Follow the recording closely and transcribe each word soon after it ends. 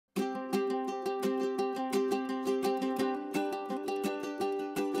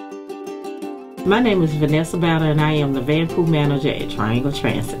My name is Vanessa Battle and I am the Vanpool manager at Triangle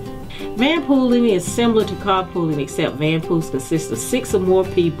Transit. Vanpooling is similar to carpooling, except vanpools consist of 6 or more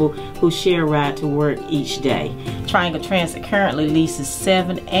people who share a ride to work each day. Triangle Transit currently leases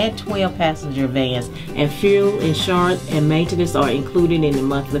 7 and 12 passenger vans, and fuel, insurance, and maintenance are included in the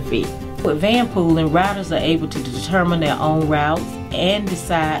monthly fee. With vanpooling, riders are able to determine their own routes and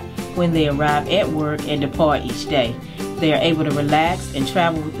decide when they arrive at work and depart each day. They are able to relax and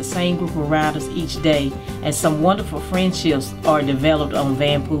travel with the same group of riders each day, and some wonderful friendships are developed on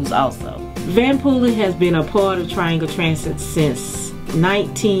vanpools also. Vanpooling has been a part of Triangle Transit since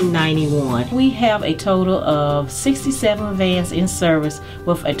 1991. We have a total of 67 vans in service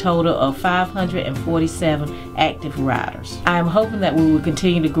with a total of 547 active riders. I am hoping that we will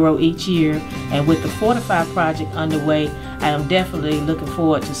continue to grow each year, and with the Fortify project underway, I am definitely looking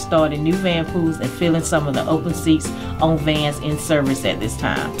forward to starting new vanpools and filling some of the open seats on vans in service at this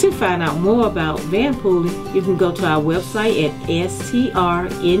time. To find out more about vanpooling, you can go to our website at strnc.org,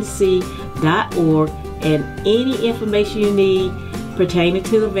 and any information you need pertaining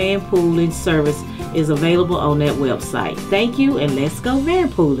to the vanpooling service is available on that website. Thank you, and let's go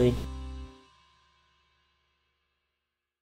vanpooling.